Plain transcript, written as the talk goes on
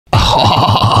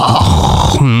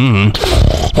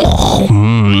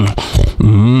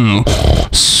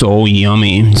So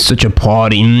yummy. Such a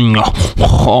party.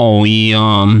 Oh,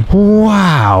 yum.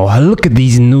 Wow, look at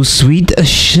these new sweet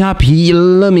shop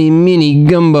yummy mini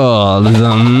gumballs.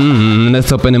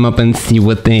 Let's open them up and see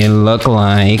what they look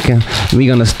like.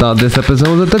 We're gonna start this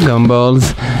episode with the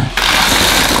gumballs.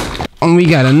 We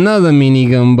got another mini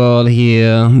gumball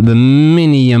here. The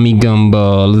mini yummy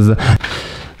gumballs.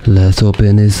 Let's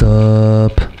open this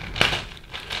up.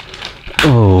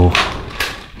 Oh,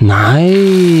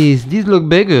 nice. These look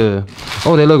bigger.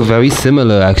 Oh, they look very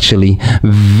similar actually.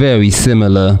 Very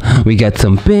similar. We got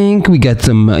some pink, we got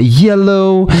some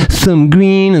yellow, some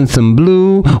green, and some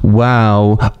blue.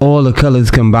 Wow, all the colors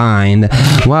combined.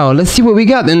 Wow, let's see what we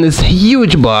got in this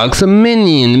huge box of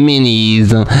minis. Mini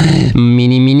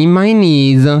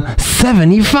minis.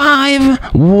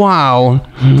 75. Wow.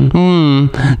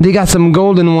 They got some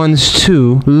golden ones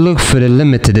too. Look for the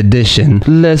limited edition.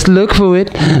 Let's look for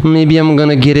it. Maybe I'm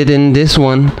gonna get it in this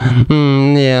one.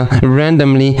 Yeah,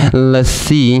 randomly. Let's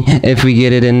see if we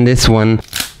get it in this one.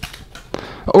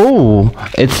 Oh,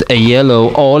 it's a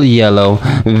yellow, all yellow.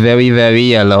 Very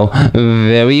yellow.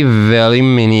 Very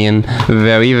minion.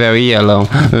 Very yellow.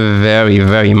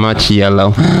 Very much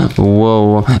yellow.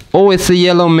 Whoa. Oh, it's a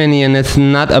yellow minion. It's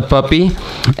not a puppy.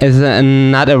 It's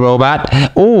not a robot.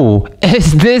 Oh,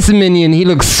 it's this minion. He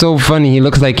looks so funny. He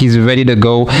looks like he's ready to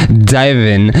go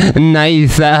diving.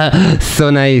 Nice. So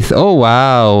nice. Oh,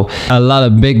 wow. A lot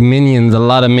of big minions. A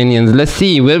lot of minions. Let's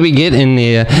see what we get in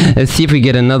there. Let's see if we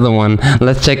get another one.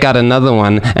 Let's check out another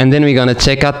one, and then we're gonna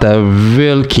check out the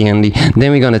real candy.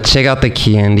 Then we're gonna check out the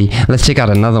candy. Let's check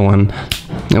out another one,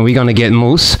 and we're gonna get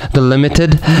Moose, the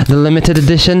limited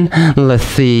edition. Let's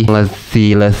see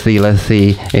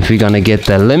if we're gonna get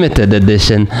the limited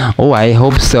edition. Oh, I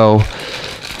hope so.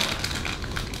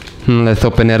 Let's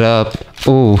open it up.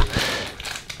 Oh,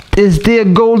 is there a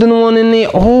golden one in there?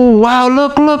 Oh, wow,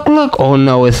 look. Oh,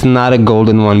 no, it's not a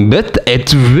golden one, but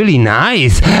it's really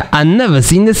nice. I've never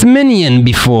seen this minion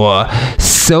before.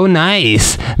 So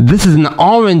nice. This is an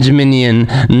orange minion,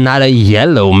 not a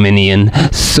yellow minion.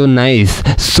 So nice.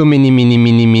 So mini.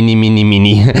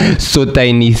 So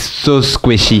tiny, so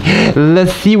squishy.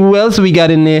 Let's see what else we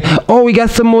got in there. Oh, we got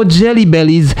some more Jelly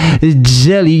Bellies.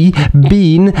 Jelly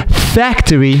Bean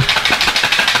Factory.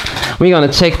 We're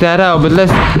gonna check that out, but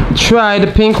let's try the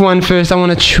pink one first. I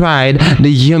wanna try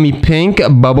the yummy pink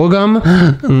bubblegum.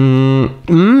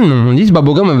 These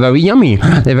bubblegum are very yummy.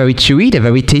 They're very chewy, they're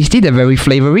very tasty, they're very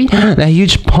flavory. They're a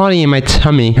huge party in my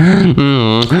tummy.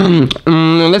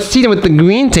 Let's see what the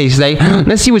green tastes like.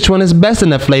 Let's see which one is best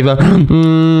in the flavor.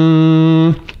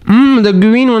 The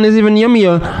green one is even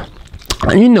yummier.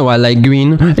 You know I like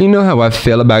green. You know how I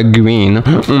feel about green.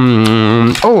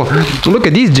 Oh, look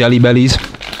at these Jelly Bellies.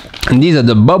 And these are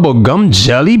the bubblegum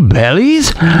Jelly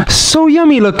Bellies. So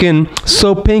yummy looking.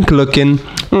 So pink looking.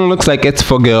 Looks like it's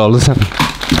for girls.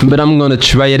 But I'm gonna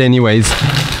try it anyways.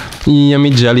 Yummy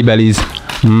Jelly Bellies.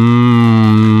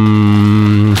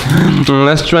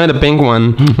 Let's try the pink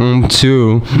one.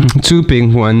 Two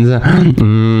pink ones.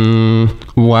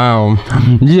 Wow.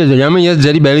 These are the yummiest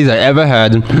Jelly Bellies I ever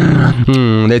had.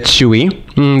 They're chewy.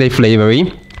 They're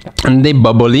flavory. And they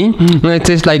bubbly. They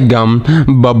taste like gum.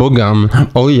 Bubble gum.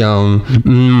 Oh, yum.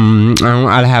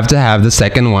 I'll have to have the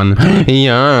second one.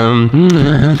 Yum.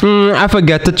 I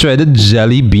forgot to try the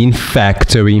Jelly Bean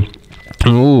Factory.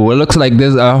 Ooh, it looks like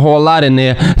there's a whole lot in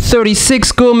there.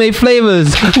 36 gourmet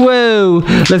flavors. Whoa.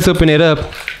 Let's open it up.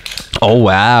 Oh,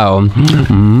 wow.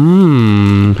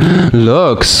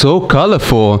 Look, so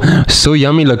colorful. So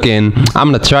yummy looking.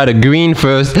 I'm gonna try the green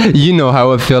first. You know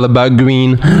how I feel about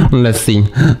green. Let's see.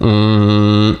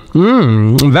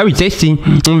 Very tasty.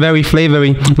 Very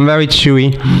flavory. Very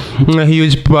chewy. A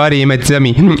huge party in my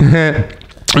tummy.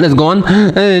 Let's go on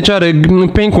and try the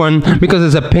pink one because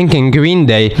it's a pink and green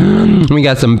day. We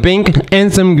got some pink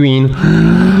and some green.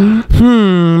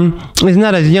 It's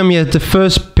not as yummy as the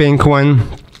first pink one.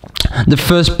 The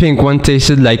first pink one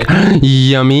tasted like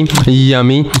yummy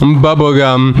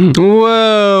bubblegum.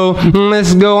 Whoa!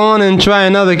 Let's go on and try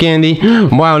another candy.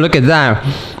 Wow, look at that.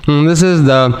 This is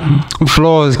the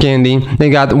floors candy. They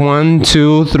got 1,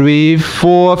 2, 3,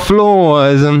 4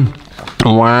 floors.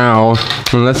 Wow.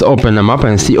 Let's open them up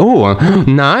and see. Oh,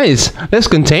 nice. There's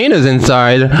containers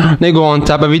inside. They go on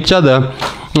top of each other.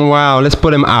 Wow. Let's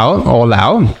put them out. All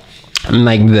out.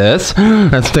 Like this.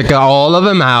 Let's take all of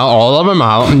them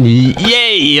out.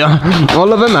 Yay!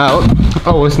 All of them out.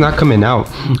 Oh, it's not coming out.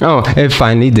 Oh, it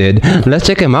finally did. Let's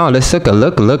check them out. Let's take a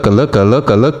look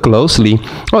closely.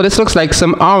 Oh, this looks like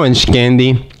some orange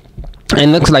candy.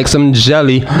 And looks like some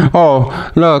jelly. Oh,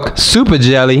 look, super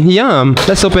jelly. Yum.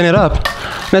 Let's open it up.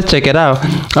 Let's check it out.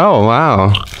 Oh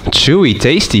wow, chewy,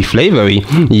 tasty, flavory,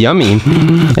 yummy.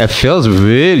 It feels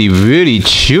really, really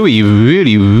chewy,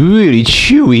 really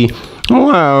chewy.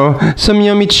 Wow, some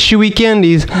yummy chewy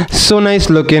candies. So nice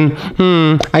looking.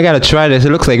 I gotta try this.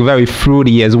 It looks like very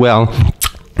fruity as well.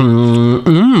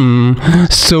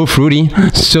 So fruity,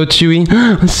 so chewy,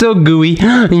 so gooey,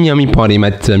 yummy party in my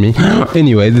tummy.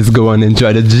 Anyway, let's go on and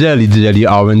try the jelly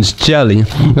orange jelly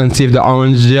and see if the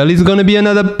orange jelly is gonna be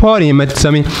another party in my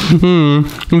tummy.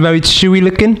 Very chewy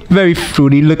looking, very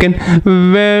fruity looking,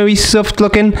 very soft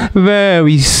looking,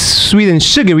 very sweet and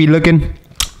sugary looking.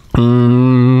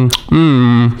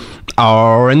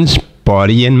 Orange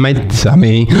party in my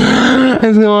tummy.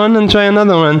 Let's go on and try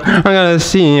another one. I gotta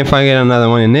see if I get another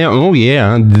one in there. Oh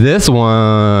yeah, this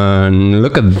one.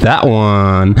 Look at that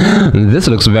one. This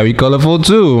looks very colorful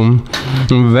too.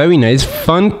 Very nice,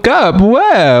 fun cup.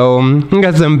 Wow. We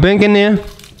got some pink in there.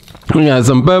 We got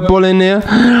some purple in there.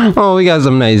 Oh, we got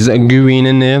some nice green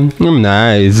in there.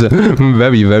 Nice.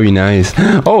 Very nice.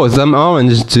 Oh, some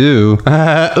orange too.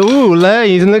 Ooh,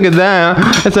 ladies, look at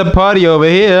that. It's a party over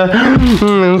here.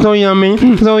 So yummy.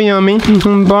 So yummy.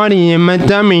 Party in my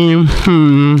tummy.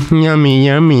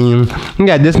 Yummy. We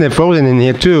got Disney Frozen in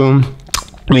here too.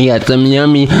 We got some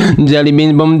yummy jelly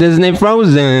beans from Disney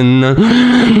Frozen.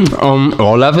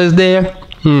 Olaf is there.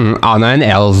 Anna and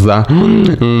Elsa.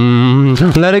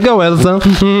 Let it go, Elsa.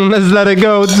 Let's let it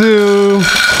go too.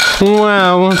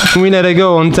 Wow, we let it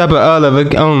go on top of all of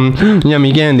it.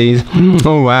 Yummy candies.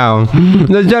 Oh wow,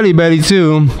 the Jelly Belly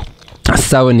too.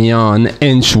 Sour neon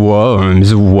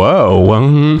inchworms. Whoa.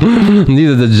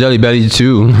 These are the Jelly Bellies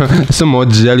too. Some more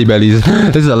Jelly Bellies.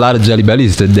 There's a lot of Jelly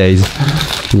Bellies today.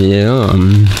 Yeah.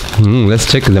 Let's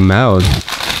check them out.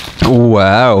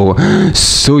 Wow,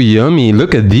 so yummy.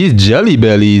 Look at these Jelly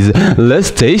Bellies. Let's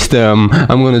taste them.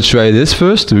 I'm gonna try this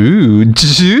first. Ooh,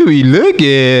 chewy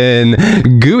looking,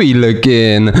 gooey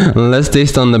looking. Let's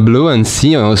taste on the blue and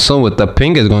see also what the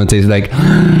pink is gonna taste like.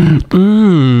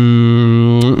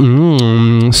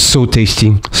 So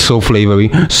tasty, so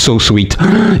flavory, so sweet.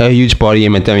 A huge party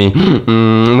in my tummy.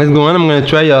 Let's go on. I'm gonna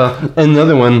try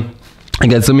another one. I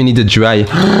got so many to try.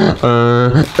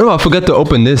 Oh, I forgot to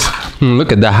open this.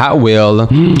 Look at the Hot Wheel.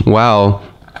 Wow.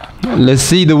 Let's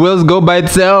see the wheels go by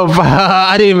itself.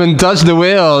 I didn't even touch the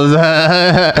wheels.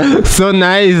 So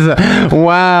nice.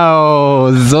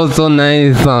 Wow. So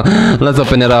nice. Let's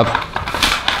open it up.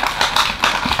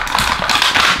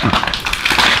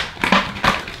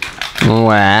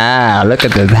 Wow, look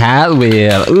at this Hot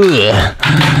Wheel. Ugh.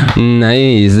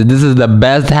 Nice. This is the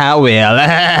best Hot Wheel.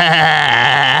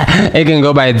 It can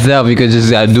go by itself. You can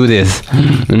just do this.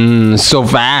 So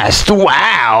fast.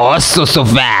 Wow, so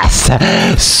fast.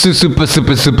 Super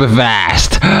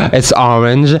fast. It's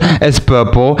orange, it's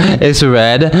purple, it's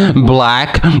red,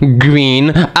 black, green,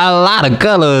 a lot of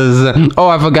colors. Oh,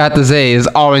 I forgot to say it's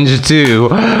orange too.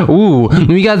 Ooh,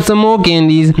 we got some more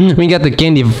candies. We got the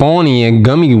Candyfornia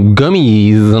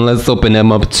gummies. Let's open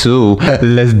them up too.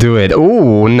 Let's do it.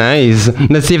 Oh, nice.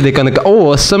 Let's see if they're gonna.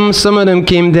 Oh, some of them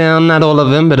came down. Not all of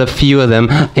them, but a few of them.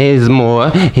 Here's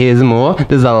more.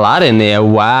 There's a lot in there.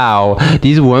 Wow,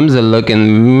 these worms are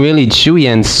looking really chewy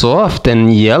and soft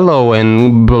and yellow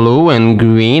and blue and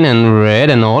green and red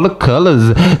and all the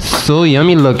colors. So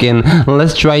yummy looking.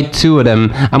 Let's try two of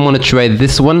them. I'm gonna try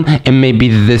this one and maybe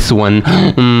this one.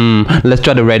 Let's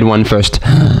try the red one first.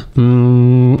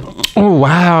 Oh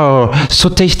wow, so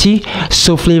tasty,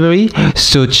 so flavory,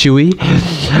 so chewy,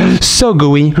 so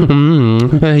gooey.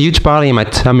 A huge party in my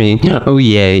tummy. Oh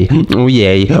yay, oh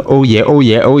yay, oh yeah, oh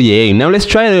yeah, oh yeah. Now let's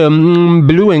try the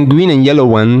blue and green and yellow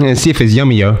one and see if it's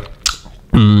yummier.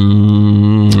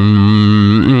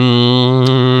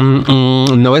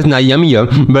 No, it's not yummier,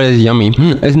 but it's yummy.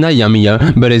 It's not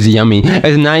yummier, but it's yummy.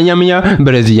 It's not yummier,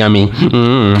 but it's yummy.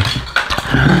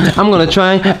 I'm gonna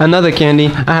try another candy.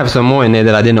 I have some more in there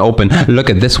that I didn't open. Look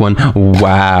at this one.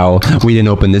 Wow, we didn't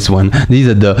open this one. These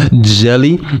are the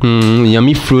jelly,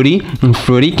 yummy fruity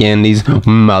candies.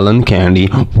 Melon candy.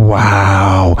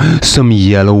 Wow, some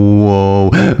yellow.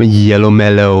 Whoa, yellow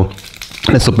mellow.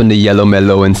 Let's open the yellow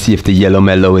mellow and see if the yellow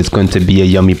mellow is going to be a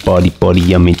yummy party,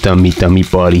 yummy tummy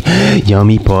party,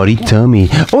 yummy party tummy.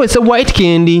 Oh, it's a white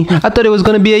candy. I thought it was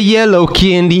going to be a yellow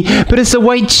candy, but it's a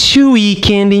white chewy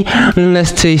candy.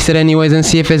 Let's taste it anyways and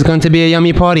see if it's going to be a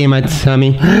yummy party in my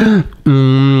tummy.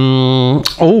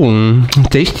 Oh,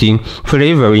 tasty,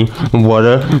 flavory,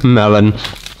 watermelon.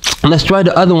 Let's try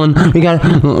the other one. We got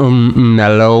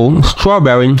mellow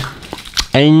strawberry.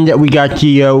 And we got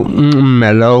the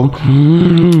mellow,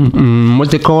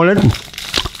 what's it called?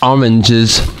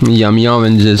 oranges, yummy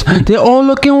oranges. They're all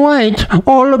looking white,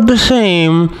 all look the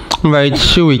same. Very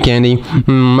chewy candy,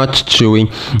 much chewy.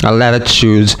 A lot of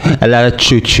chews, a lot of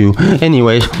choo.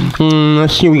 Anyways,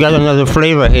 let's see, we got another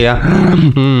flavor here.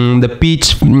 The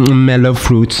peach mellow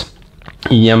fruits.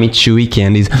 Yummy chewy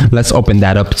candies. Let's open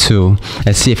that up too.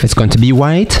 Let's see if it's going to be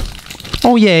white.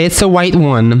 Oh yeah, it's a white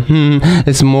one.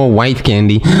 It's more white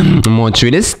candy, more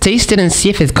chewy. Let's taste it and see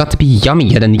if it's got to be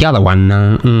yummier than the other one.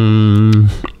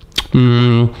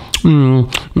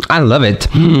 I love it.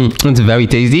 It's very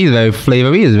tasty, it's very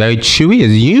flavory, it's very chewy,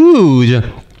 it's huge.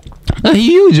 A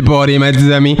huge body, my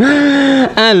tummy.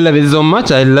 I love it so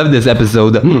much. I love this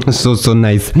episode. So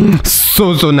nice.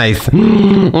 So nice.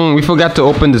 We forgot to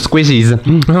open the squishies.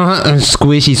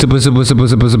 Squishy, super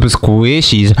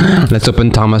squishies. Let's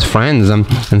open Thomas Friends and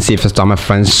see if it's Thomas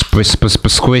Friends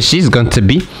squishy is going to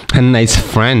be a nice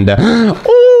friend.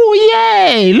 Oh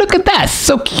yay! Look at that,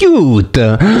 so cute.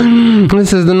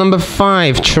 This is the number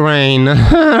 5 train.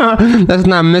 Let's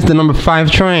not miss the number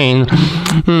 5 train.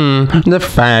 The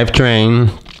 5 train.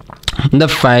 The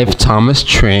 5 Thomas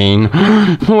train.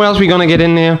 Who else we gonna get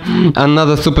in there?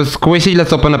 Another super squishy.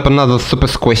 Let's open up another super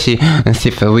squishy and see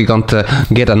if we're going to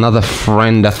get another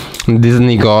friend.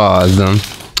 Disney Gauze.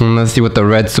 Let's see what the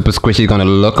red super squishy is gonna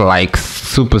look like.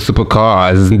 Super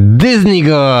cars. Disney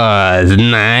Gauze.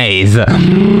 Nice.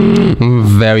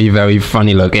 Very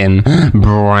funny looking.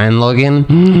 Brand looking.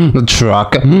 The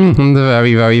truck.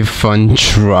 Very fun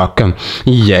truck.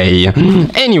 Yay.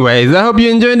 Anyways, I hope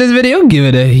you enjoyed this video. Give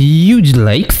it a huge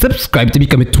like. Subscribe to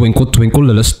become a twinkle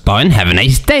little star and have a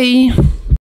nice day.